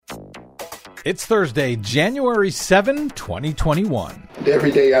It's Thursday, January 7, 2021. Every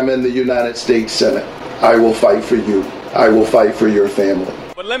day I'm in the United States Senate, I will fight for you. I will fight for your family.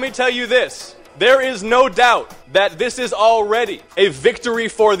 But let me tell you this. There is no doubt that this is already a victory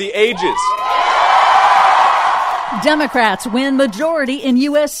for the ages. Democrats win majority in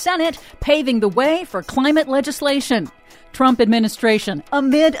U.S. Senate, paving the way for climate legislation. Trump administration,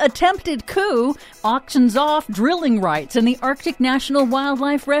 amid attempted coup, auctions off drilling rights in the Arctic National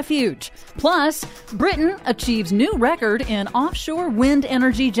Wildlife Refuge. Plus, Britain achieves new record in offshore wind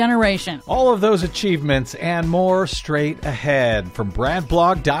energy generation. All of those achievements and more straight ahead. From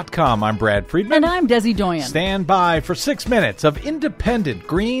BradBlog.com, I'm Brad Friedman. And I'm Desi Doyen. Stand by for 6 minutes of independent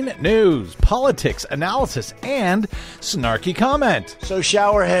green news, politics, analysis, and snarky comment. So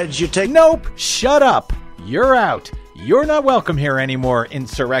showerheads, you take... Nope, shut up. You're out. You're not welcome here anymore,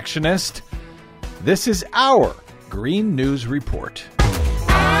 insurrectionist. This is our Green News Report.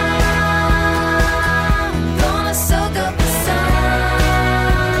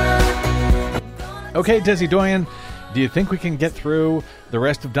 Okay, Desi Doyen, do you think we can get through the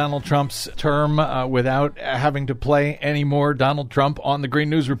rest of Donald Trump's term without having to play any more Donald Trump on the Green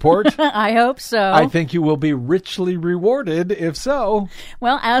News Report? I hope so. I think you will be richly rewarded if so.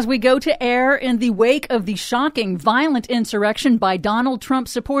 Well, as we go to air in the wake of the shocking, violent insurrection by Donald Trump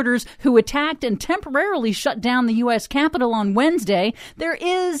supporters who attacked and temporarily shut down the U.S. Capitol on Wednesday, there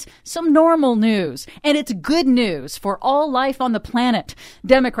is some normal news, and it's good news for all life on the planet.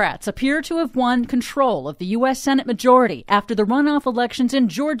 Democrats appear to have won control of the U.S. Senate majority after the runoff election in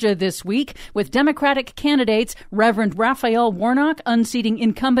Georgia this week, with Democratic candidates Reverend Raphael Warnock unseating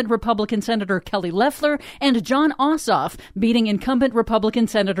incumbent Republican Senator Kelly Loeffler and Jon Ossoff beating incumbent Republican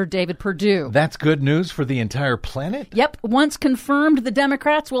Senator David Perdue. That's good news for the entire planet? Yep. Once confirmed, the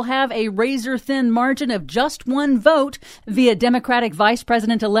Democrats will have a razor-thin margin of just one vote via Democratic Vice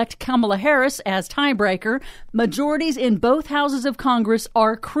President-elect Kamala Harris as tiebreaker. Majorities in both houses of Congress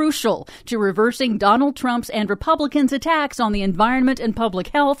are crucial to reversing Donald Trump's and Republicans' attacks on the environment and public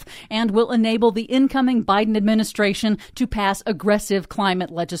health, and will enable the incoming Biden administration to pass aggressive climate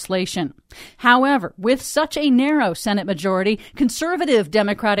legislation. However, with such a narrow Senate majority, conservative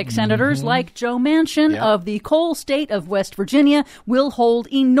Democratic senators like Joe Manchin of the coal state of West Virginia will hold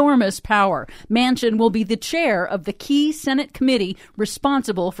enormous power. Manchin will be the chair of the key Senate committee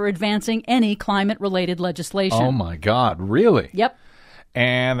responsible for advancing any climate-related legislation. Oh, my God. Really? Yep.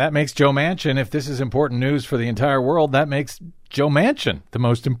 And that makes Joe Manchin, if this is important news for the entire world, that makes Joe Manchin the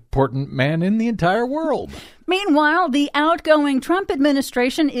most important man in the entire world. Meanwhile, the outgoing Trump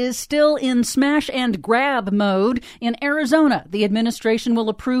administration is still in smash and grab mode. In Arizona, the administration will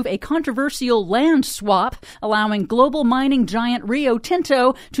approve a controversial land swap, allowing global mining giant Rio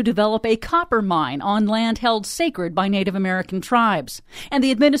Tinto to develop a copper mine on land held sacred by Native American tribes. And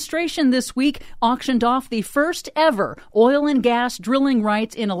the administration this week auctioned off the first ever oil and gas drilling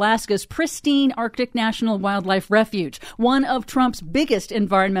rights in Alaska's pristine Arctic National Wildlife Refuge, one of Trump's biggest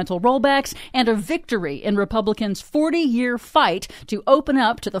environmental rollbacks and a victory in Republicans' 40-year fight to open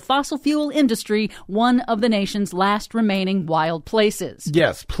up to the fossil fuel industry one of the nation's last remaining wild places.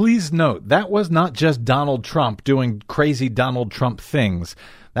 Yes, please note, that was not just Donald Trump doing crazy Donald Trump things.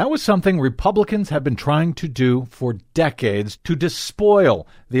 That was something Republicans have been trying to do for decades to despoil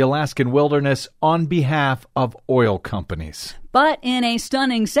the Alaskan wilderness on behalf of oil companies. But in a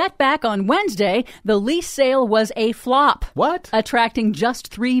stunning setback on Wednesday, the lease sale was a flop. What? Attracting just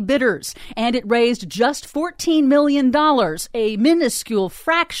 3 bidders. And it raised just $14 million, a minuscule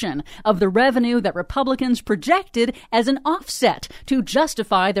fraction of the revenue that Republicans projected as an offset to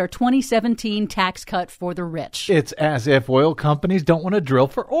justify their 2017 tax cut for the rich. It's as if oil companies don't want to drill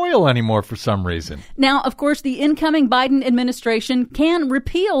for oil anymore for some reason. Now, of course, the incoming Biden administration can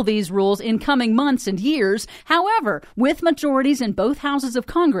repeal these rules in coming months and years. However, with majorities in both houses of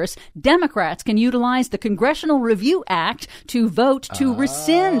Congress, Democrats can utilize the Congressional Review Act to vote to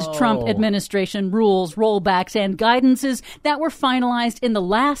rescind Trump administration rules, rollbacks, and guidances that were finalized in the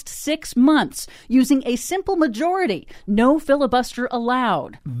last 6 months using a simple majority. No filibuster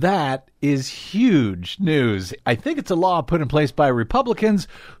allowed. That is huge news. I think it's a law put in place by Republicans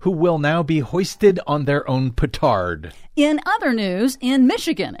who will now be hoisted on their own petard. In other news, in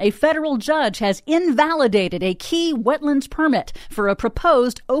Michigan, a federal judge has invalidated a key wetlands permit for a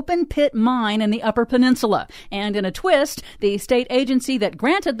proposed open-pit mine in the Upper Peninsula. And in a twist, the state agency that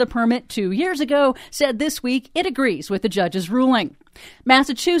granted the permit 2 years ago said this week it agrees with the judge's ruling.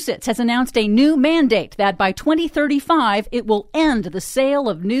 Massachusetts has announced a new mandate that by 2035, it will end the sale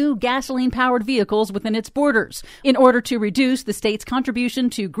of new gasoline-powered vehicles within its borders in order to reduce the state's contribution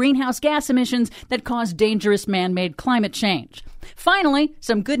to greenhouse gas emissions that cause dangerous man-made climate change. Finally,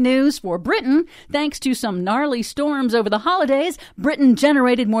 some good news for Britain. Thanks to some gnarly storms over the holidays, Britain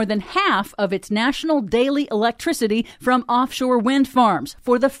generated more than half of its national daily electricity from offshore wind farms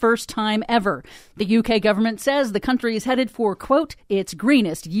for the first time ever. The UK government says the country is headed for, quote, its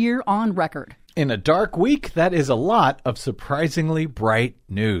greenest year on record. In a dark week, that is a lot of surprisingly bright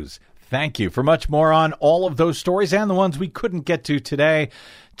news. Thank you. For much more on all of those stories and the ones we couldn't get to today,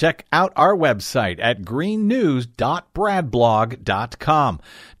 check out our website at greennews.bradblog.com.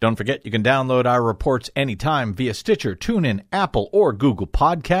 Don't forget you can download our reports anytime via Stitcher, TuneIn, Apple, or Google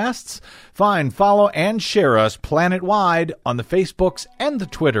Podcasts. Find, follow, and share us planet-wide on the Facebooks and the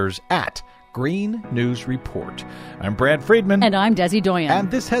Twitters at Green News Report. I'm Brad Friedman. And I'm Desi Doyen. And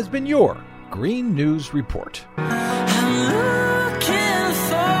this has been your Green News Report. Hello.